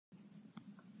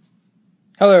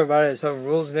Hello everybody, it's Home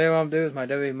Rules. Today what I'm doing is my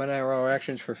WWE Monday Night Raw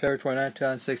reactions for February 29,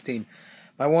 2016.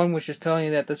 My one was just telling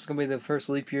you that this is going to be the first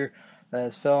leap year that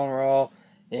has fell on Raw,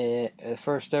 the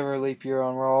first ever leap year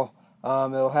on Raw.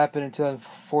 It'll happen in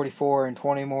 2044 and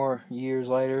 20 more years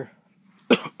later.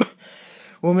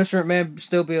 Will Mr. McMahon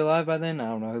still be alive by then? I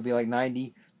don't know, he'll be like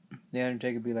 90. The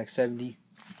Undertaker will be like 70.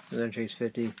 The Undertaker's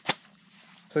 50.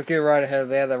 So get right ahead.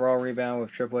 They had that Raw rebound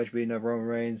with Triple H beating up Roman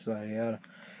Reigns, yada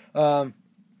yada.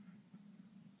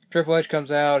 Triple H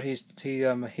comes out. He's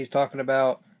talking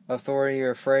about authority.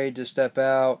 You're afraid to step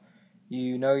out.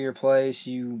 You know your place.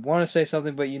 You want to say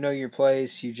something, but you know your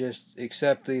place. You just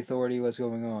accept the authority. What's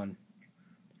going on?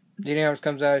 Dean Ambrose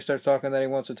comes out. He starts talking that he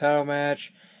wants a title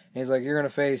match. And he's like, "You're gonna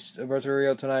face Alberto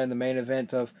Rio tonight in the main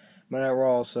event of Monday Night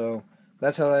Raw." So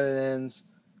that's how that ends.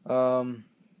 And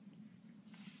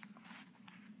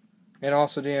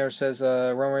also, Dean Ambrose says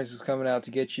Roman Reigns is coming out to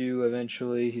get you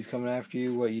eventually. He's coming after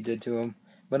you. What you did to him.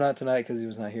 But not tonight because he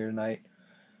was not here tonight.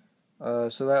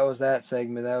 So that was that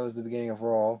segment. That was the beginning of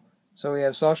Raw. So we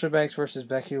have Sasha Banks versus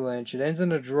Becky Lynch. It ends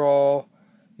in a draw.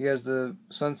 You guys, the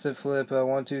Sunset Flip,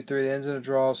 1, 2, 3. It ends in a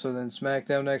draw. So then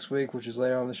SmackDown next week, which is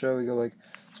later on the show, we go like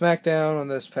SmackDown on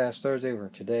this past Thursday, or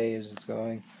today as it's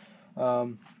going.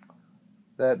 That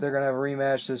they're going to have a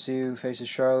rematch to see who faces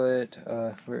Charlotte,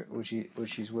 which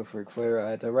she's with Ric Flair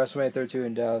at WrestleMania 32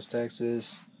 in Dallas,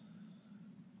 Texas.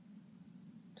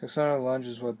 Texana Lounge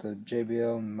is what the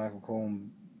JBL and Michael Cole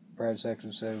and Brad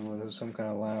Saxton said. Well, it was some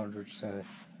kind of lounge, which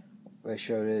they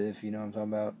showed it, if you know what I'm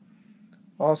talking about.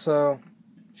 Also,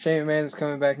 Shane McMahon is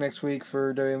coming back next week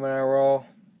for WWE Monday Night Raw.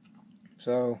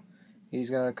 So,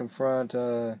 he's going to confront,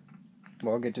 well,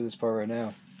 I'll get to this part right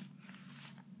now.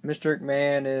 Mr.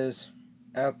 McMahon is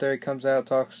out there. He comes out,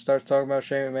 starts talking about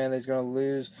Shane McMahon that he's going to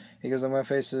lose. He goes, "I'm going to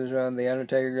face The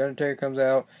Undertaker." The Undertaker comes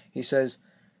out. He says,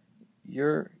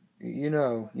 You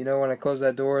know when I close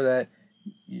that door that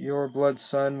your blood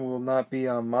son will not be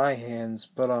on my hands,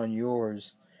 but on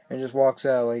yours. And just walks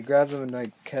out. Like, he grabs him and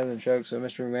like has him choke, so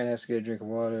Mr. McMahon has to get a drink of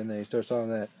water, and then he starts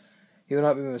talking that he will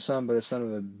not be my son, but a son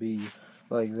of a bee.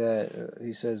 Like that.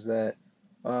 He says that.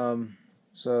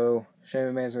 So Shane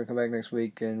McMahon's gonna come back next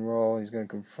week in Raw. He's gonna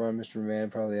confront Mr.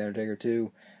 McMahon, probably the Undertaker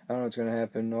too. I don't know what's gonna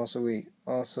happen. Also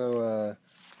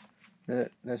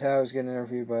Natalya's getting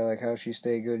interviewed by like how she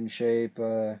stayed good in shape,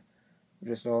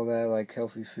 just all that, like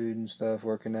healthy food and stuff,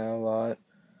 working out a lot.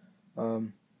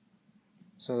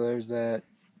 So there's that.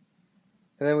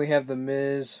 And then we have The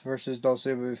Miz versus Dolph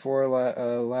Ziggler. Before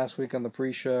last week on the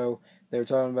pre-show, they were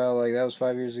talking about like that was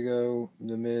 5 years ago.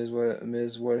 The Miz,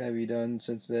 what have you done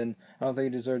since then? I don't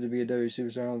think he deserved to be a WWE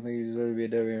superstar. I don't think he deserved to be a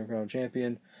WWE Intercontinental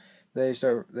Champion. They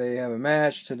have a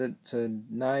match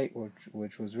tonight,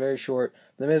 which was very short.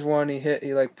 The Miz won.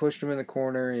 He like pushed him in the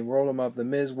corner and he rolled him up. The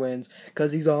Miz wins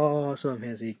because he's awesome,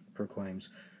 as he proclaims.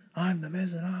 "I'm the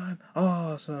Miz and I'm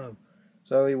awesome."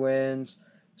 So he wins.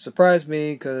 Surprised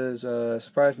me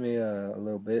a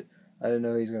little bit. I didn't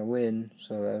know he was gonna win,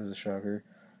 so that was a shocker.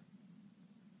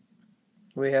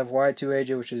 We have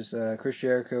Y2AJ, which is Chris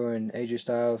Jericho and AJ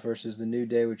Styles versus the New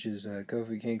Day, which is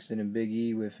Kofi Kingston and Big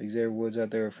E with Xavier Woods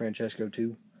out there with Francesco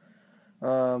too.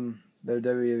 They're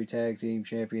WWE Tag Team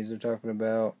Champions. They're talking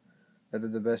about that they're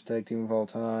the best tag team of all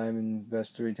time and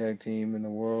best 3 tag team in the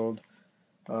world.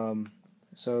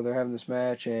 So they're having this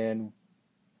match, and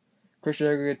Chris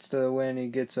Jericho gets to win. He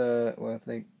gets I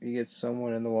think he gets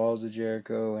someone in the walls of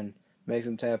Jericho and makes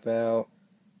him tap out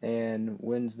and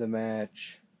wins the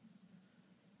match.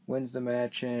 And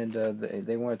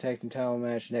they want a tag team title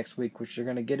match next week, which they're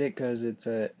gonna get it because it's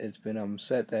been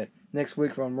set that next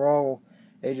week from Raw,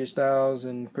 AJ Styles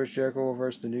and Chris Jericho will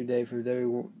versus the New Day for the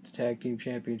WWE Tag Team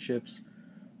Championships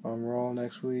on Raw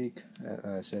next week.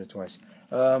 I said it twice.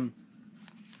 So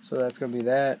that's gonna be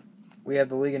that. We have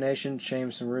the League of Nations,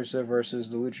 Sheamus and Rusev versus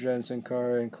the Lucha Dragons, Sin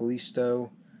Cara and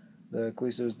Kalisto.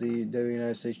 Kalisto is the WWE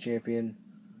United States Champion.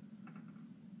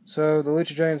 So the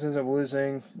Lucha Dragons ends up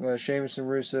losing. Sheamus and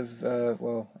Rusev,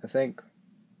 I think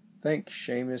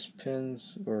Sheamus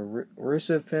pins or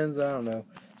Rusev pins. I don't know.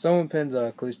 Someone pins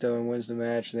Kalisto and wins the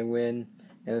match. They win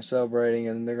and they're celebrating,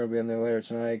 and they're going to be on there later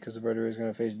tonight because the brother is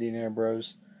going to face Dean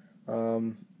Ambrose.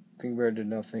 King Bear did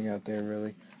nothing out there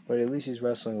really, but at least he's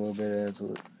wrestling a little bit.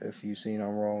 If you've seen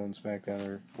on Raw and SmackDown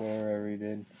or whatever he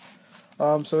did.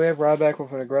 So we have Ryback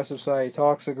with an aggressive side. He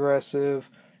talks aggressive.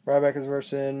 Ryback is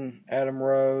versing Adam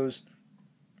Rose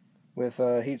with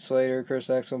Heath Slater, Chris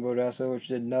Axel, and Bodassa, which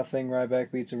did nothing.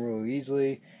 Ryback beats him really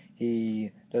easily.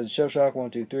 He does a show shock 1,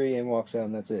 2, 3 and walks out,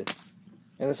 and that's it.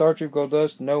 And this R-Truth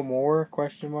Goldust, no more?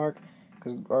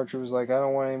 Because Archer was like, "I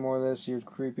don't want any more of this. You're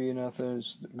creepy enough.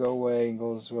 Just go away." And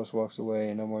Goldust walks away,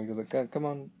 and no more. He goes like, "Come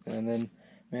on!" And then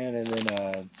man, and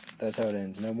then that's how it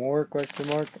ends. No more? Question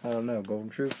mark? I don't know. Golden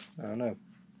Truth? I don't know.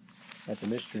 That's a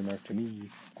mystery mark to me.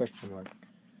 Question mark.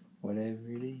 Whatever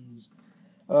it is.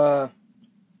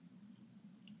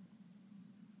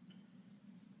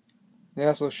 They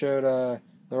also showed the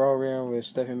Raw reunion with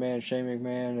Stephanie McMahon and Shane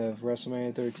McMahon of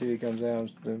WrestleMania 32. He comes out.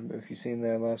 If you've seen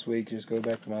that last week, just go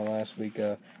back to my last week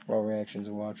Raw reactions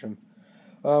and watch them.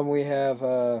 We have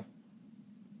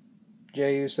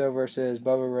Jey Uso versus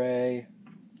Bubba Ray,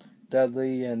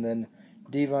 Dudley, and then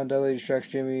Devon Dudley distracts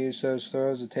Jimmy Uso,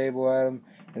 throws a table at him,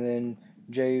 and then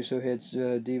Jey Uso hits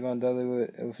Devon Dudley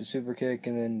with a super kick,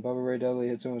 and then Bubba Ray Dudley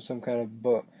hits him with some kind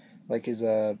of like his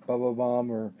Bubba Bomb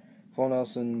or Full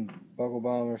Nelson Buckle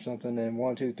Bomb or something, and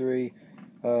 1, 2, 3,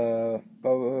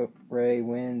 Bubba Ray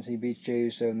wins. He beats Jey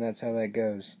Uso, and that's how that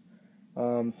goes.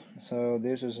 So the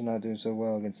Usos are not doing so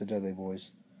well against the Dudley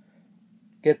Boys.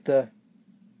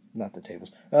 Not the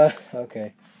tables.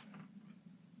 Okay.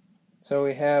 So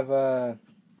we have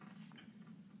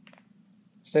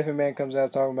Stephanie McMahon comes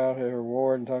out talking about her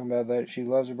reward and talking about that she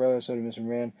loves her brother, so does Mr.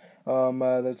 McMahon.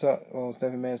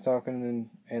 Stephanie McMahon's talking,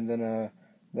 and then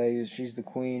she's the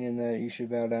queen, and that you should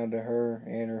bow down to her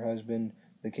and her husband,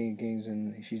 the King of Kings,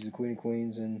 and she's the Queen of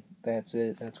Queens, and that's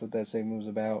it. That's what that segment was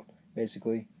about,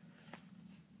 basically.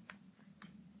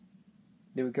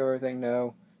 Did we cover everything?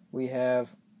 No. We have,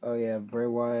 Bray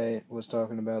Wyatt was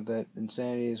talking about that.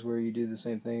 Insanity is where you do the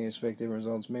same thing and expect different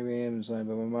results. Maybe I am insane,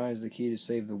 but my mind is the key to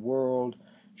save the world.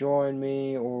 Join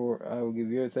me, or I will give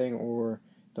you everything, or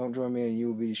don't join me and you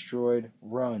will be destroyed.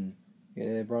 Run.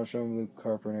 Yeah, Braun Strowman, Luke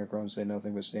Harper, and Eric Rowan say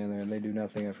nothing but stand there, and they do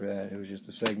nothing after that. It was just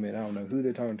a segment. I don't know who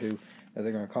they're talking to, that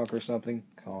they're going to conquer something.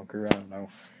 I don't know.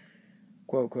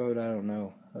 Quote, I don't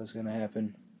know what's going to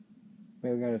happen.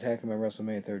 Maybe we're going to attack him at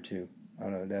WrestleMania 32. I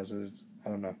don't know. I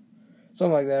don't know.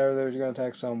 Something like that, or they're going to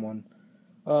attack someone.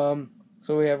 So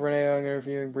we have Renee Young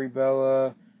interviewing Brie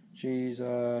Bella. She's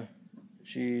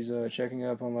checking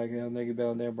up on Naked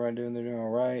Bella and Dan Bryan they're doing all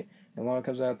right. And Lana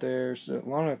comes out there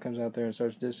and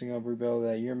starts dissing on Brie Bella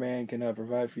that your man cannot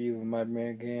provide for you, and my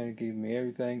man can give me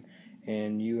everything.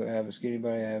 And you have a skinny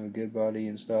body, I have a good body,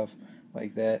 and stuff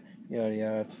like that. Yada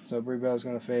yada. So Brie Bella's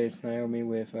going to face Naomi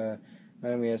with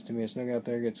Naomi has to be snuck out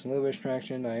there, gets a little bit of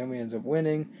traction. Naomi ends up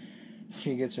winning.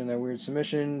 She gets her in that weird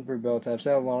submission. Brie Bella taps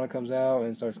out. Lana comes out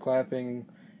and starts clapping,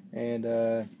 and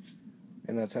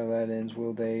that's how that ends.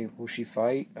 Will she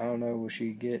fight? I don't know. Will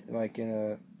she get in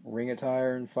a ring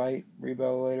attire and fight Brie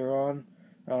Bella later on?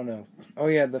 I don't know. Oh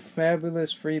yeah, the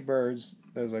Fabulous Freebirds.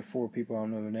 There's 4 people. I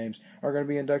don't know their names. Are going to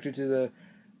be inducted to the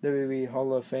WWE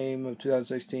Hall of Fame of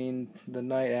 2016 the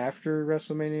night after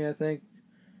WrestleMania. I think.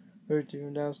 32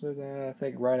 and downstairs. I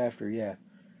think right after. Yeah.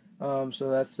 So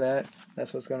that's that.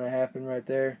 That's what's going to happen right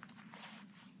there.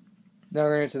 Now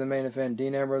we're going to get to the main event.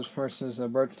 Dean Ambrose versus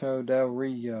Alberto Del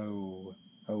Rio.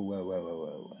 Oh,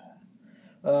 whoa.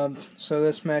 So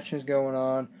this match is going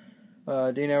on.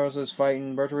 Dean Ambrose is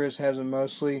fighting. Alberto Rios has him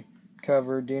mostly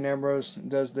covered. Dean Ambrose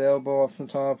does the elbow off the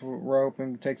top rope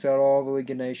and takes out all the League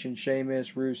of Nations.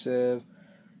 Sheamus, Rusev,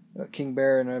 King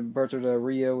Bear, and Alberto Del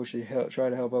Rio, which they tried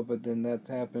to help up, but then that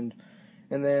happened.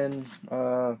 And then,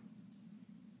 when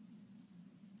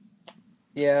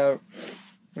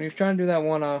he was trying to do that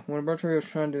when Alberto Rio was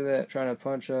trying to do that, trying to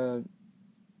punch Dean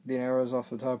Ambrose off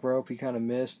the top rope, he kind of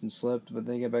missed and slipped, but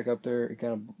then he got back up there, he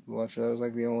kind of watched it. That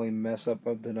was the only mess up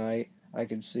of the night I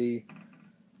could see,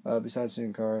 besides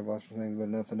seeing Cara watching things, but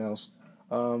nothing else.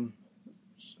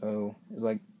 So,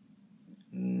 it's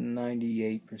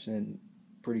 98%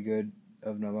 pretty good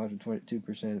of not watching,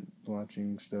 22%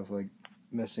 watching stuff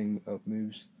messing up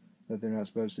moves that they're not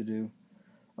supposed to do.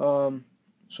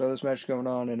 So this match is going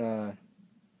on, and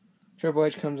Triple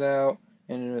H comes out,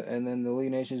 and then the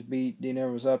League Nations beat Dean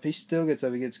Ambrose up. He still gets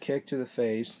up. He gets kicked to the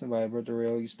face by Alberto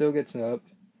Rio. He still gets up,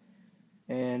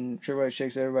 and Triple H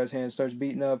shakes everybody's hand, starts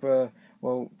beating up.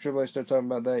 Triple H starts talking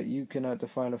about that you cannot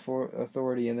define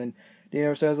authority, and then Dean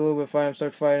Ambrose has a little bit of fight,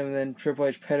 starts fighting, and then Triple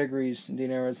H pedigrees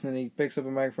Dean Ambrose, and then he picks up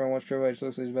a microphone. Once Triple H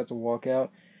looks like he's about to walk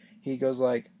out, he goes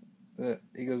well,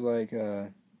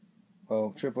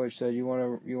 Triple H said, "You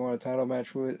want a title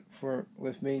match with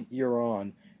me? You're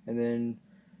on." And then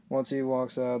once he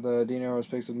walks out, Dean Ambrose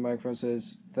picks up the microphone and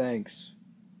says, "Thanks,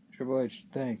 Triple H,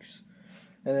 thanks."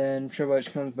 And then Triple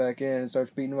H comes back in and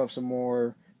starts beating him up some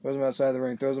more. Throws him outside the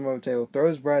ring, throws him over the table,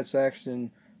 throws Brad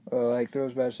Saxton a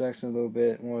little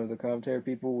bit. One of the commentary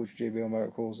people, which JBL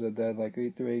Michael said that he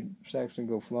threw Saxton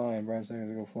go flying, Brad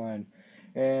Saxton go flying,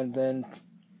 and then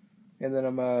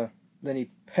he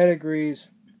pedigrees.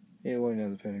 He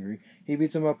wasn't the pedigree. He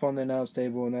beats him up on the announce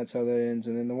table, and that's how that ends.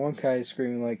 And then the one guy is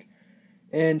screaming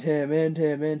End him, end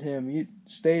him, end him. You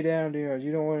stay down, Diaz.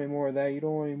 You don't want any more of that. You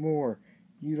don't want any more.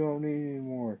 You don't need any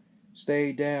more.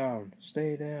 Stay down.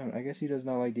 Stay down. I guess he does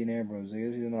not like Dean Ambrose. I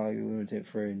guess he does not like the Lunatic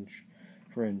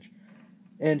Fringe.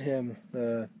 End him.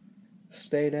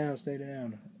 Stay down. Stay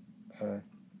down.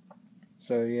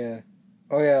 So yeah.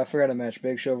 Oh yeah, I forgot a match.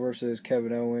 Big Show versus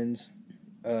Kevin Owens.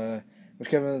 Which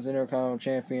Kevin Owens is Intercontinental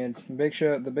Champion. The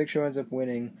Big Show ends up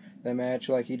winning that match.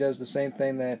 Like, he does the same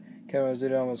thing that Kevin Owens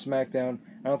did on SmackDown.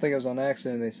 I don't think it was on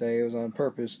accident, they say. It was on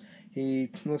purpose. He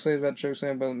looks like he's about to choke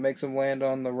slam, but makes him land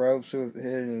on the ropes with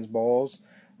hitting his balls,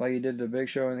 like he did the Big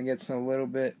Show, and then gets a little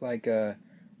bit like,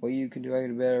 what you can do, I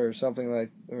can do better, or something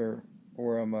like, or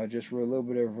just for a little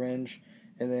bit of revenge.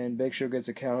 And then Big Show gets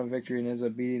a count of victory and ends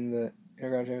up beating the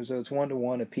Intercontinental Champion. So it's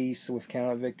 1-1 apiece with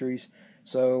count of victories.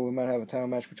 So we might have a title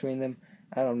match between them.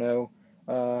 I don't know.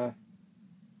 I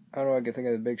don't know. I can think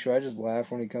of the Big Show. I just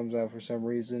laugh when he comes out for some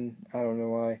reason. I don't know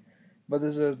why. But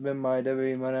this has been my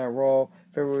WWE Monday Night Raw.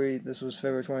 This was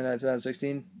February 29,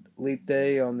 2016. Leap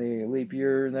day on the leap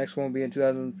year. Next one will be in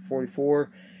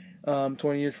 2044,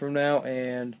 20 years from now.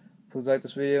 And please like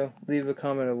this video. Leave a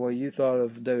comment of what you thought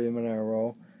of WWE Monday Night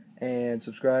Raw. And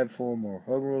subscribe for more.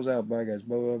 Hogan rules out. Bye, guys.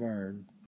 Bye, bye, bye.